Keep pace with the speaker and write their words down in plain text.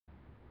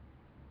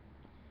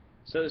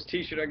So this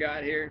t-shirt I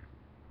got here,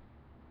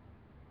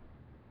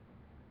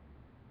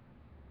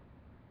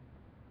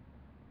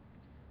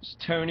 it's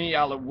Tony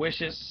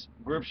Aloysius,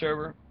 group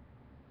server.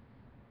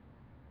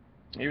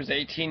 He was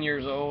 18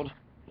 years old.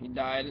 He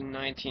died in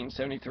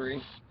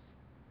 1973.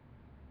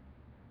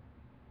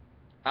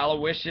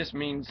 Aloysius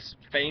means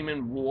fame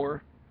in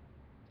war.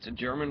 It's a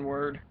German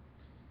word.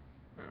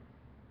 He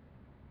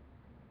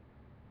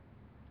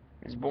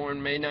was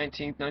born May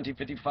 19th,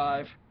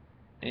 1955,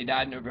 and he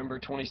died November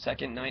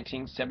 22nd,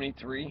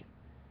 1973,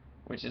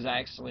 which is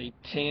actually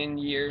 10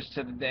 years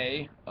to the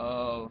day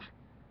of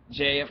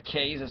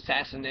JFK's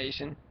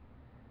assassination.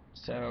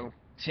 So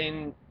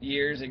 10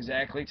 years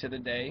exactly to the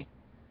day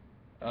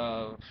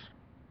of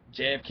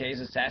JFK's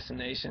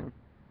assassination.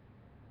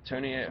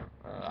 Tony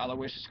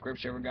Aloysius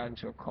Scripture got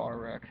into a car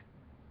wreck.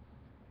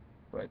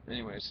 But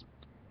anyways,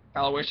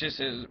 Aloysius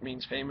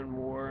means fame in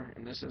war,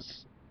 and this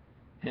is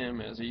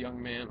him as a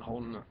young man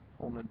holding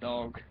a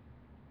dog.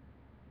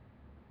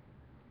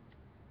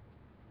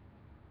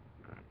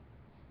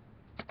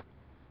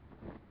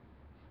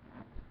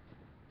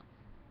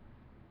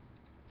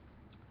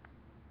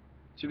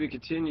 To be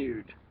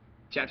continued.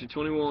 Chapter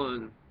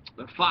 21.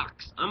 The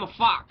fox. I'm a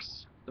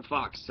fox, the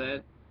fox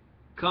said.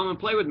 Come and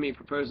play with me,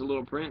 proposed the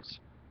little prince.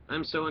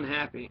 I'm so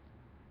unhappy.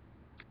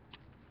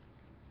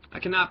 I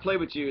cannot play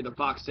with you, the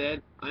fox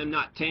said. I am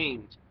not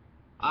tamed.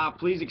 Ah,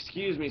 please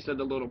excuse me, said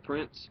the little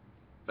prince.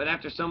 But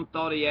after some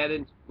thought he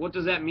added, what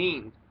does that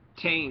mean?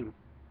 Tame.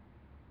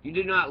 You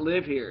do not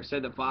live here,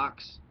 said the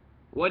fox.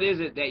 What is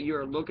it that you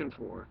are looking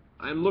for?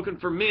 I am looking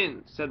for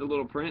men, said the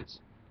little prince.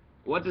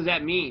 What does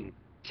that mean?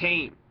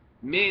 Tame.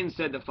 Men,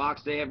 said the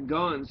fox, they have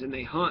guns and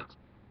they hunt.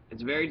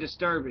 It's very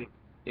disturbing.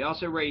 They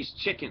also raise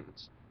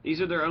chickens.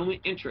 These are their only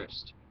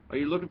interest. Are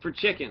you looking for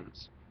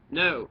chickens?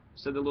 No,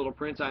 said the little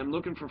prince, I am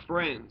looking for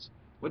friends.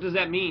 What does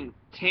that mean?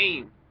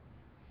 Tame.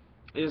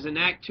 It is an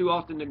act too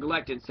often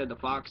neglected, said the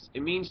fox.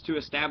 It means to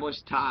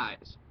establish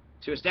ties.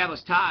 To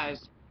establish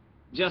ties?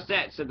 Just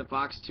that, said the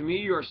fox. To me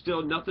you are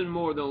still nothing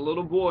more than a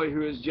little boy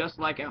who is just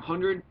like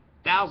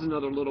 100,000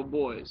 other little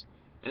boys.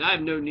 And I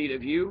have no need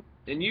of you,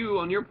 and you,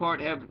 on your part,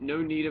 have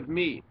no need of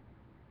me.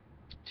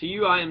 To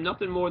you I am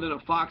nothing more than a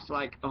fox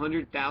like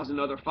 100,000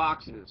 other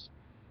foxes.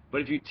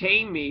 But if you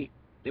tame me,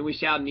 then we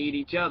shall need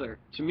each other.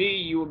 To me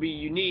you will be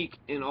unique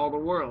in all the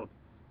world.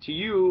 To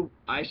you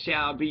I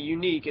shall be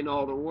unique in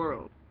all the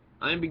world.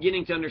 I am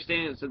beginning to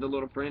understand, said the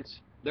little prince.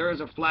 There is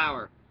a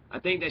flower. I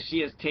think that she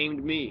has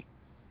tamed me.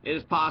 It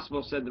is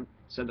possible,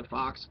 said the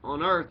fox.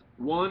 On earth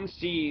one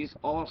sees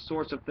all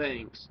sorts of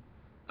things.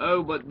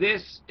 Oh, but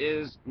this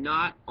is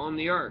not on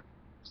the earth,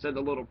 said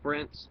the little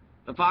prince.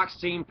 The fox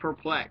seemed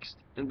perplexed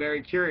and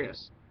very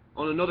curious.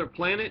 On another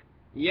planet?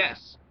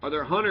 Yes. Are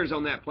there hunters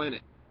on that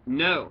planet?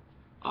 No.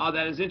 Ah,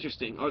 that is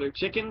interesting. Are there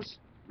chickens?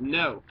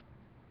 No.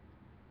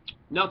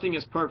 Nothing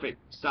is perfect,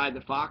 sighed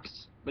the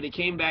fox, but he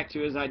came back to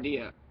his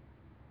idea.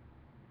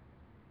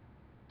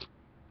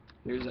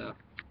 Here's a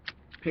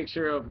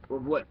picture of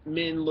what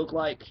men look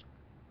like.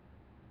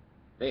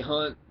 They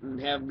hunt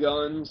and have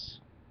guns.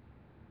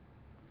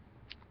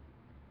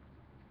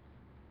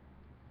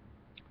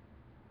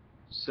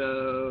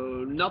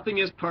 So, nothing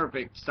is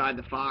perfect, sighed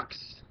the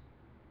fox.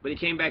 But he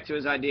came back to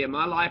his idea.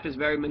 My life is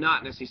very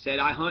monotonous, he said.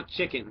 I hunt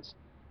chickens,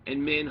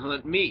 and men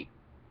hunt me.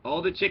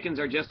 All the chickens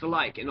are just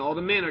alike, and all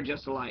the men are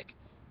just alike.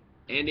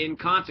 And in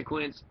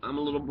consequence, I'm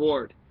a little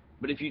bored.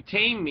 But if you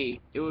tame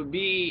me, it would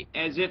be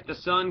as if the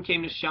sun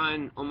came to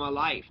shine on my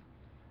life.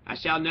 I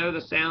shall know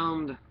the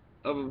sound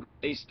of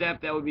a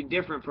step that would be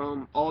different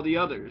from all the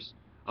others.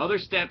 Other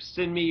steps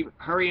send me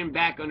hurrying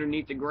back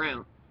underneath the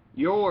ground.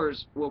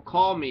 Yours will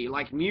call me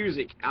like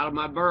music out of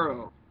my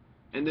burrow.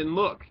 And then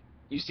look,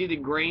 you see the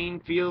grain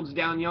fields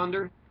down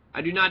yonder?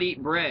 I do not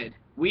eat bread.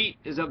 Wheat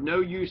is of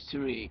no use to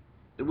me.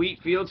 The wheat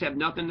fields have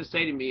nothing to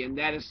say to me, and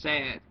that is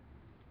sad.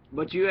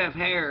 But you have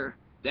hair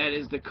that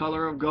is the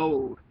color of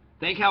gold.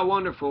 Think how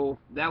wonderful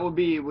that will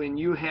be when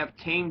you have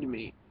tamed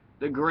me.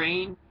 The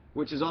grain,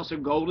 which is also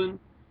golden,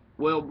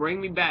 will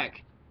bring me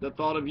back the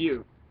thought of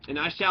you, and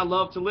I shall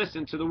love to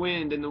listen to the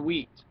wind and the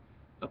wheat.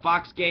 The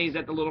fox gazed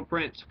at the little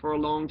prince for a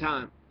long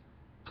time.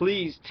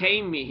 Please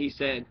tame me, he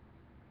said.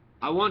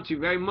 I want to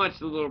very much,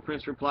 the little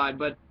prince replied,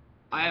 but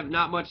I have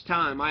not much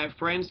time. I have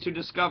friends to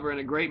discover and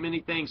a great many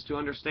things to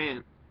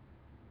understand.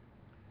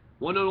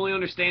 One only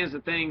understands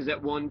the things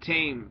that one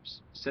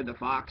tames, said the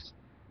fox.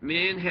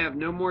 Men have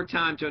no more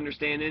time to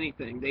understand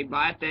anything. They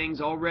buy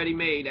things already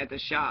made at the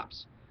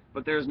shops.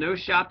 But there is no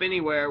shop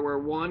anywhere where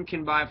one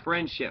can buy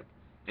friendship,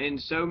 and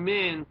so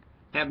men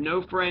have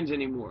no friends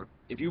anymore.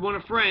 If you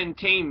want a friend,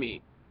 tame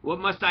me. What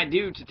must I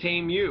do to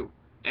tame you?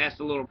 Asked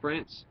the little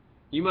prince.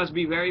 You must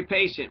be very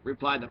patient,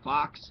 replied the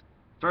fox.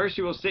 First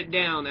you will sit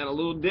down at a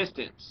little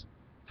distance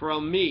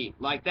from me,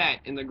 like that,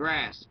 in the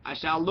grass. I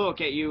shall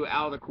look at you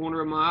out of the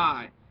corner of my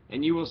eye,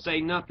 and you will say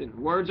nothing.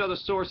 Words are the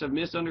source of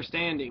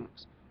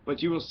misunderstandings,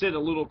 but you will sit a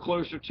little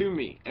closer to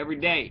me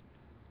every day.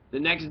 The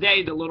next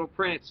day the little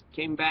prince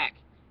came back.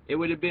 It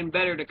would have been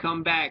better to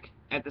come back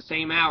at the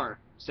same hour,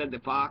 said the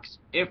fox.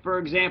 If, for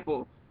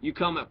example, you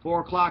come at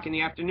 4 o'clock in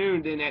the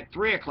afternoon than at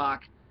 3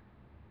 o'clock,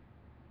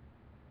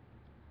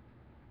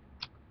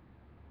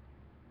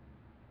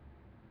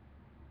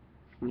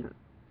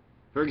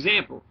 for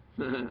example,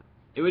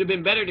 it would have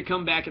been better to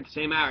come back at the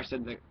same hour,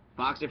 said the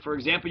fox. If, for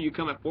example, you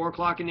come at 4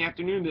 o'clock in the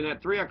afternoon, then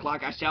at 3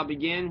 o'clock I shall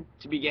begin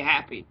to be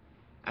happy.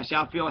 I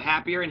shall feel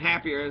happier and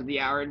happier as the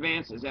hour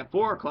advances. At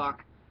 4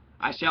 o'clock,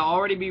 I shall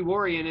already be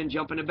worrying and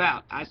jumping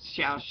about. I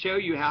shall show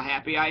you how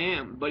happy I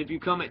am. But if you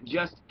come at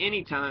just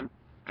any time,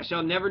 I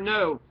shall never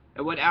know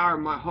at what hour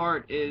my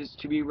heart is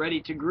to be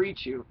ready to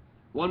greet you.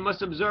 One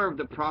must observe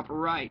the proper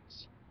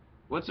rites.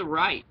 What's a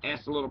rite?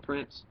 Asked the little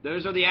prince.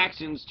 Those are the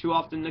actions too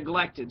often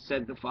neglected,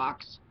 said the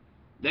fox.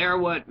 They are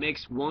what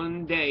makes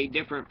one day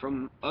different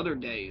from other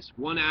days,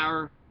 1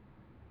 hour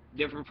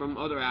different from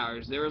other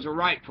hours. There is a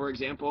rite, for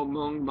example,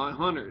 among my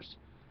hunters.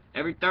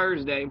 Every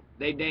Thursday,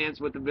 they dance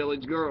with the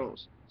village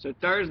girls. So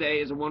Thursday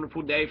is a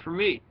wonderful day for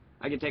me.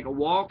 I can take a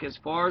walk as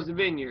far as the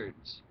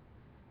vineyards.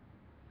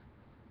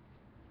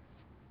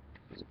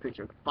 There's a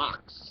picture of the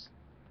fox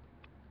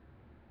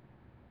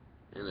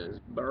in his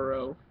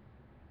burrow.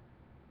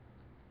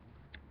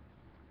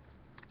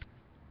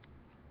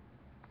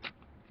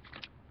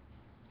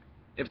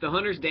 If the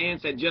hunters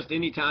danced at just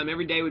any time,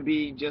 every day would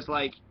be just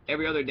like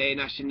every other day, and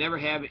I should never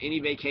have any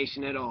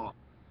vacation at all.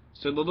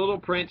 So the little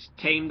prince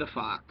tamed the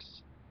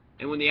fox.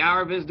 And when the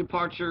hour of his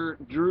departure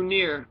drew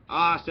near,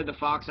 "Ah," said the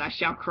fox, "I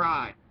shall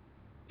cry."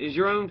 "It is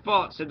your own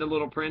fault," said the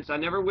little prince. "I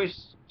never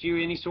wished you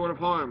any sort of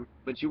harm,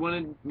 but you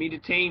wanted me to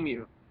tame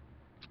you."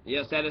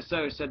 "Yes, that is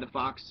so," said the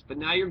fox. "But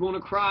now you're going to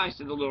cry,"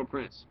 said the little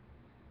prince.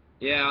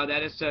 "Yeah,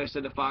 that is so,"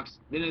 said the fox.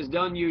 "Then it has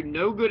done you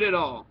no good at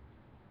all."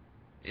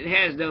 "It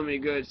has done me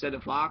good," said the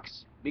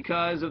fox,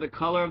 "because of the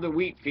color of the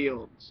wheat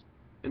fields."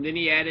 And then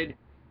he added,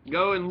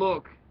 "Go and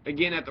look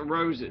again at the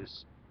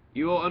roses.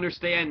 You will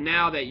understand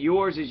now that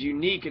yours is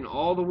unique in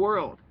all the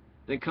world.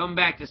 Then come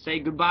back to say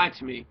goodbye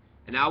to me,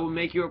 and I will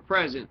make you a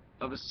present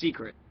of a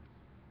secret."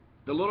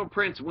 The little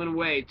prince went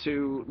away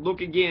to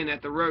look again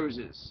at the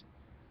roses.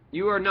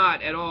 "You are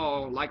not at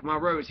all like my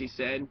rose," he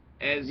said.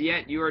 "As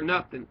yet you are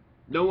nothing.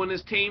 No one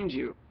has tamed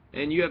you,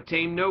 and you have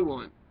tamed no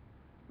one.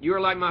 You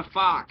are like my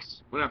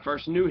fox when I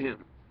first knew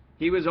him.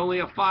 He was only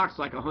a fox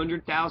like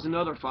 100,000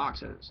 other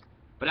foxes.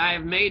 But I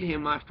have made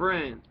him my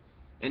friend,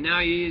 and now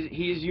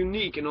he is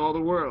unique in all the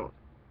world."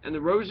 And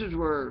the roses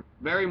were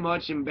very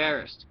much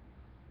embarrassed.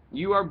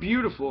 "You are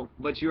beautiful,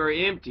 but you are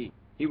empty,"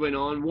 he went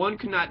on. "One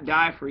could not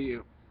die for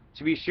you.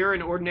 To be sure,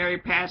 an ordinary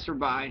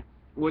passerby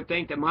would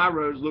think that my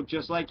rose looked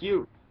just like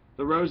you,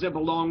 the rose that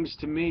belongs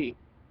to me.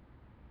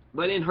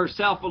 But in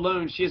herself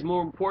alone she is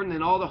more important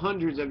than all the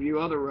hundreds of you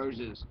other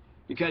roses,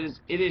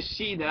 because it is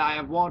she that I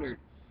have watered,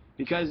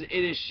 because it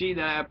is she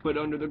that I have put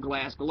under the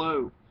glass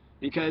globe,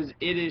 because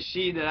it is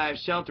she that I have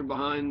sheltered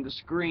behind the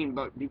screen,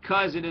 but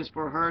because it is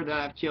for her that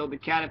I have killed the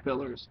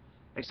caterpillars,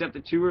 except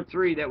the 2 or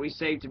 3 that we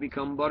saved to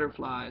become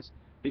butterflies,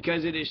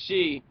 because it is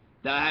she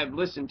that I have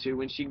listened to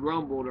when she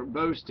grumbled or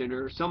boasted,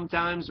 or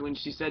sometimes when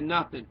she said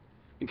nothing,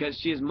 because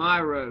she is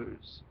my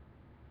rose."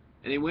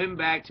 And he went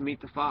back to meet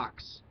the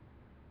fox.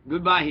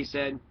 "Goodbye," he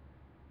said.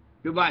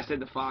 "Goodbye," said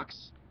the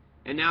fox.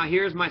 "And now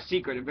here is my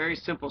secret, a very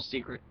simple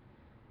secret.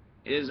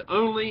 It is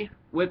only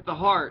with the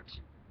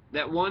heart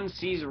that one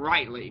sees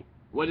rightly.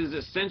 What is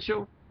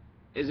essential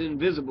is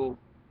invisible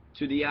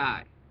to the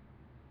eye."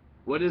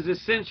 "What is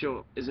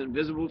essential is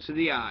invisible to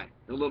the eye,"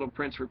 the little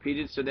prince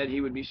repeated so that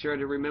he would be sure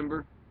to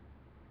remember.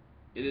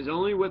 "It is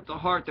only with the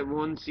heart that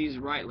one sees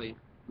rightly.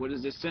 What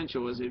is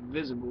essential is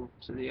invisible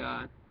to the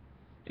eye.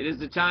 It is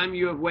the time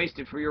you have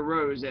wasted for your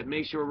rose that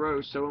makes your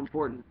rose so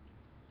important."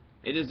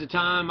 "It is the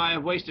time I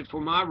have wasted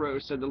for my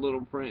rose," said the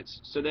little prince,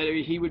 so that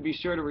he would be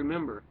sure to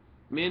remember.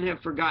 "Men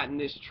have forgotten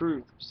this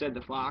truth," said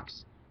the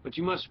fox, "but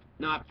you must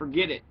not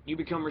forget it. You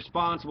become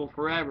responsible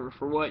forever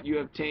for what you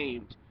have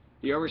tamed.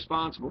 You are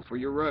responsible for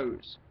your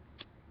rose."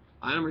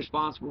 "I am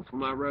responsible for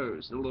my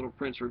rose," the little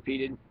prince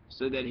repeated,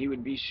 so that he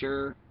would be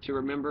sure to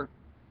remember.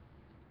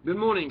 "Good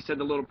morning," said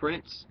the little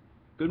prince.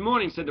 "Good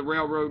morning," said the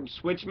railroad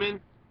switchman.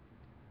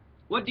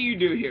 "What do you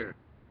do here?"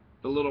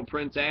 the little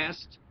prince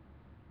asked.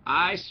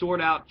 "I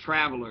sort out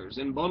travelers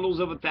in bundles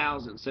of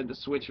 1,000, said the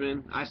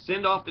switchman. "I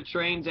send off the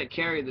trains that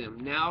carry them,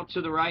 now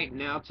to the right,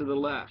 now to the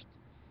left."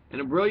 And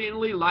a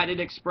brilliantly lighted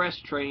express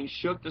train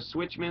shook the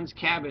switchman's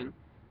cabin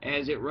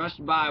as it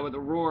rushed by with a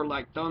roar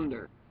like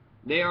thunder.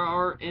 "They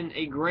are in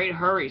a great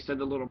hurry," said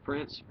the little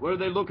prince. "What are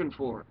they looking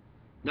for?"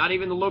 "Not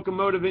even the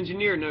locomotive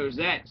engineer knows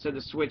that," said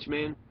the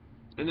switchman.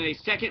 And then a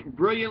second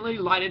brilliantly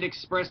lighted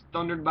express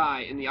thundered by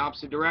in the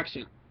opposite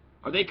direction.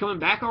 "Are they coming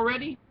back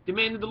already?"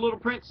 demanded the little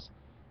prince.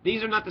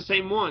 "These are not the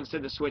same ones,"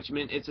 said the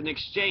switchman. "It's an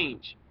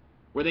exchange."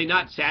 "Were they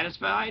not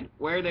satisfied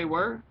where they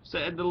were?"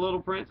 asked the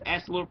little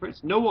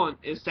prince. "No one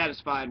is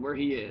satisfied where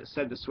he is,"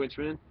 said the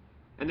switchman.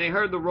 And they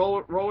heard the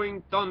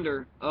roaring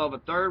thunder of a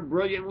third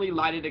brilliantly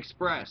lighted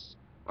express.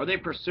 "Are they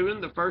pursuing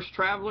the first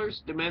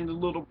travelers?" demanded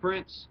the little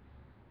prince.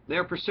 "They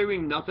are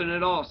pursuing nothing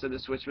at all," said the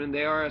switchman.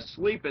 "They are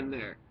asleep in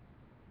there."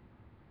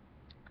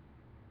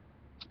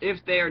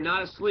 "If they are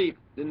not asleep,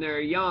 then they are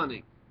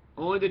yawning."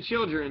 Only the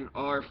children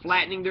are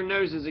flattening their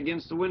noses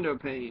against the window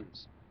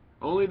panes.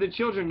 Only the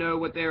children know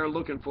what they are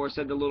looking for,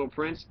 said the little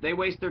prince. They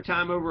waste their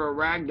time over a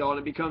rag doll, and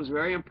it becomes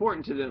very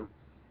important to them.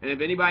 And if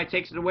anybody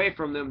takes it away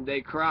from them,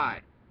 they cry.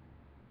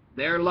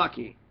 They're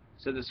lucky,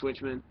 said the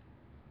switchman.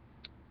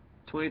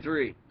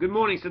 23. Good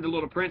morning, said the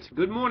little prince.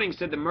 Good morning,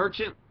 said the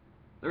merchant.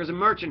 There was a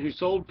merchant who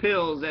sold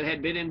pills that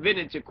had been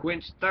invented to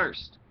quench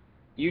thirst.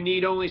 You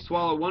need only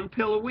swallow one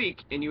pill a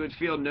week, and you would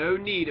feel no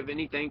need of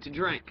anything to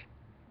drink.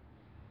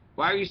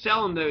 Why are you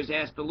selling those?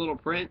 Asked the little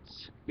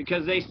prince.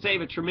 Because they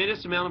save a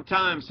tremendous amount of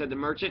time, said the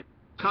merchant.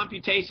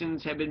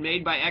 Computations have been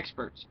made by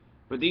experts.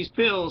 With these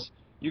pills,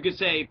 you could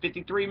save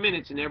 53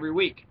 minutes in every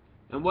week.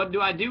 And what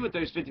do I do with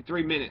those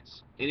 53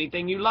 minutes?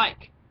 Anything you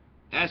like.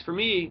 As for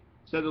me,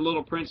 said the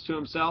little prince to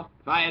himself,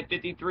 if I had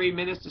 53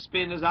 minutes to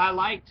spend as I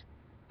liked,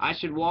 I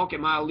should walk at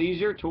my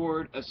leisure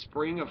toward a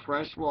spring of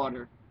fresh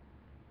water.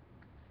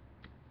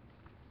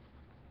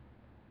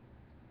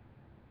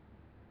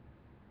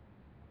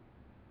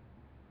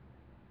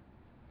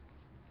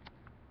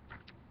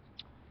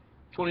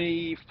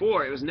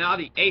 "24. It was now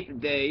the 8th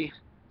day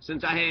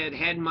since I had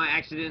had my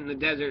accident in the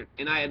desert,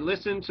 and I had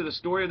listened to the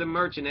story of the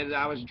merchant as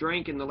I was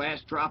drinking the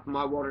last drop of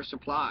my water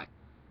supply.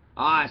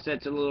 Ah, I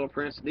said to the little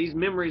prince, these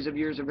memories of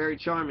yours are very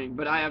charming,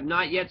 but I have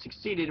not yet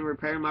succeeded in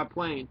repairing my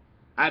plane.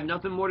 I have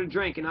nothing more to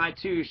drink, and I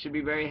too should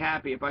be very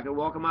happy if I could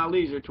walk at my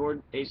leisure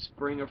toward a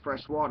spring of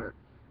fresh water.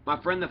 My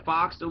friend the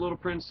fox, the little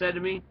prince said to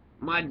me,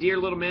 my dear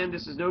little man,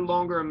 this is no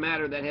longer a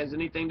matter that has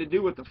anything to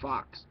do with the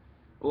fox.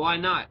 Why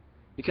not?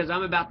 Because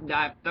I'm about to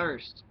die of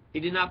thirst. He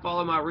did not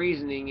follow my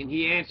reasoning, and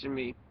he answered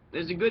me,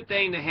 it's a good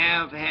thing to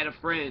have had a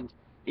friend,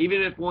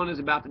 even if one is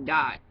about to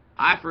die.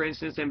 I, for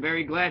instance, am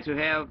very glad to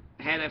have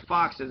had a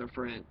fox as a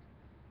friend.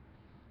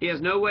 He has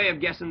no way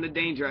of guessing the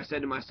danger, I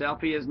said to myself.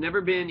 He has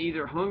never been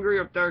either hungry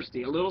or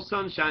thirsty. A little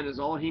sunshine is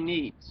all he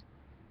needs.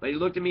 But he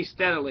looked at me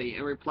steadily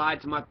and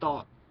replied to my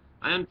thought,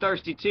 I am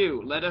thirsty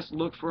too. Let us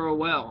look for a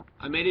well.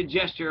 I made a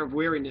gesture of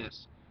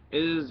weariness.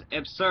 It is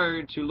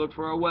absurd to look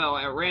for a well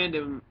at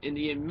random in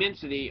the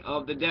immensity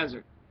of the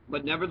desert.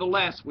 But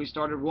nevertheless, we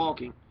started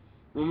walking.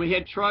 When we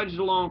had trudged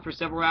along for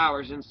several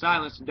hours in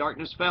silence, the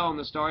darkness fell and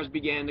the stars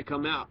began to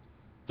come out.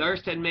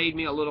 Thirst had made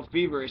me a little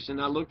feverish, and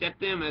I looked at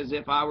them as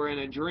if I were in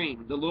a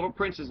dream. The little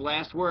prince's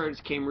last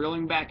words came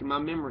reeling back in my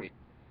memory.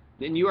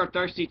 Then you are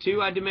thirsty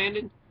too? I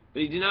demanded.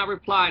 But he did not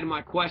reply to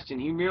my question.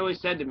 He merely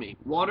said to me,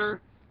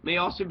 water may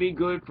also be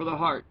good for the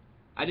heart.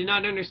 I did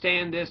not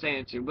understand this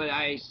answer, but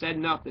I said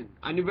nothing.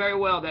 I knew very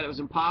well that it was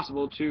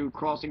impossible to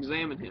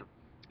cross-examine him.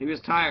 He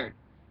was tired.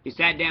 He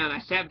sat down. I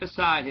sat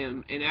beside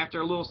him, and after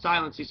a little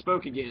silence he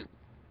spoke again.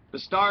 The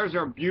stars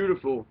are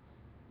beautiful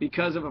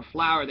because of a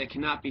flower that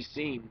cannot be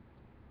seen.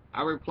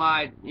 I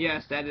replied,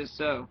 yes, that is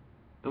so.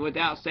 And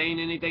without saying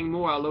anything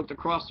more, I looked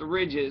across the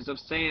ridges of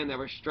sand that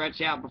were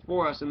stretched out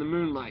before us in the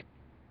moonlight.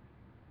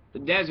 The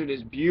desert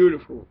is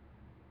beautiful,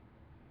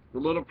 the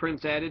little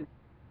prince added.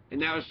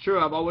 And that was true.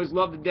 I've always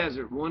loved the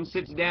desert. One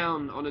sits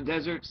down on a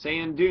desert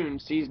sand dune,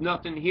 sees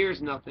nothing,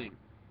 hears nothing.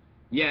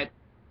 Yet,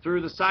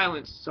 through the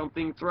silence,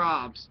 something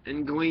throbs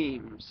and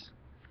gleams.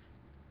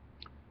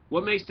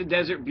 What makes the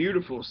desert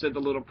beautiful, said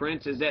the little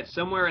prince, is that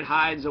somewhere it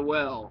hides a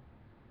well.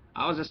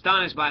 I was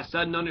astonished by a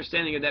sudden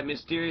understanding of that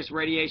mysterious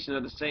radiation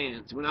of the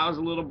sands. When I was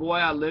a little boy,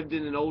 I lived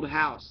in an old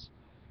house,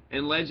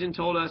 and legend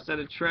told us that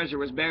a treasure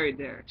was buried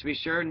there. To be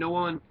sure, no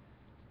one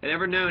had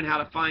ever known how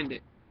to find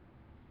it.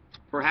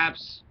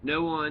 Perhaps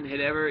no one had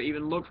ever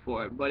even looked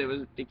for it, but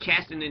it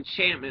cast an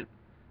enchantment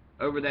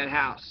over that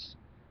house.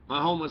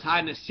 My home was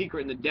hiding a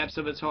secret in the depths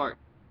of its heart.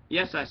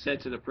 Yes, I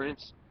said to the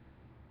prince,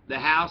 the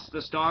house,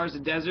 the stars, the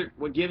desert,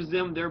 what gives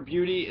them their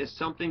beauty is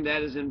something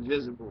that is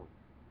invisible.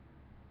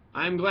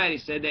 I am glad, he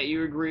said, that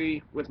you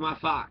agree with my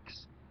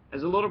fox.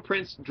 As the little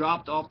prince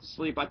dropped off to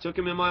sleep, I took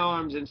him in my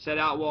arms and set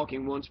out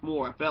walking once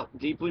more. I felt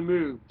deeply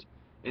moved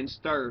and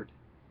stirred.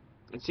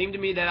 It seemed to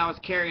me that I was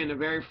carrying a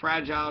very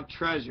fragile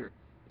treasure.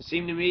 It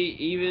seemed to me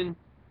even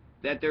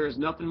that there is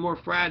nothing more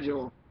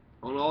fragile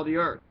on all the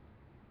earth.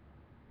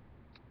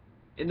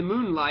 In the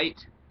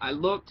moonlight, I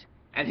looked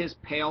at his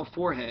pale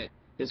forehead,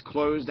 his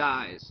closed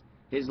eyes,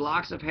 his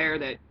locks of hair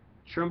that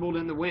trembled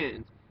in the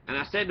wind, and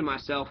I said to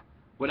myself,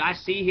 what I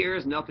see here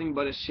is nothing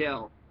but a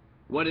shell.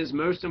 What is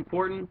most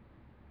important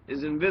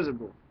is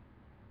invisible.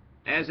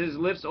 As his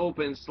lips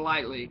opened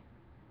slightly,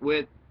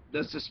 with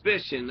the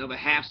suspicion of a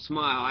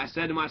half-smile, I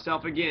said to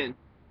myself again,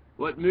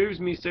 what moves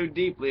me so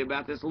deeply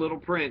about this little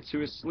prince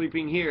who is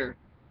sleeping here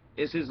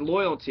is his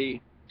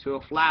loyalty to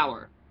a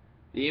flower,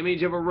 the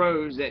image of a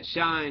rose that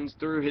shines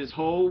through his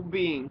whole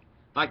being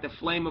like the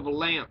flame of a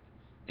lamp,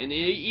 and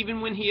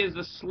even when he is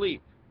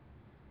asleep,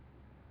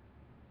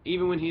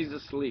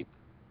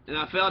 and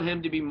I felt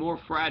him to be more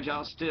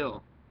fragile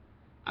still.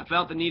 I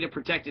felt the need of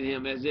protecting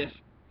him as if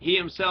he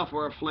himself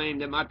were a flame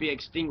that might be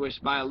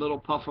extinguished by a little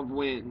puff of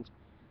wind.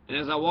 And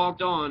as I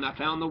walked on, I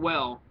found the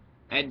well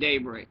at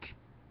daybreak.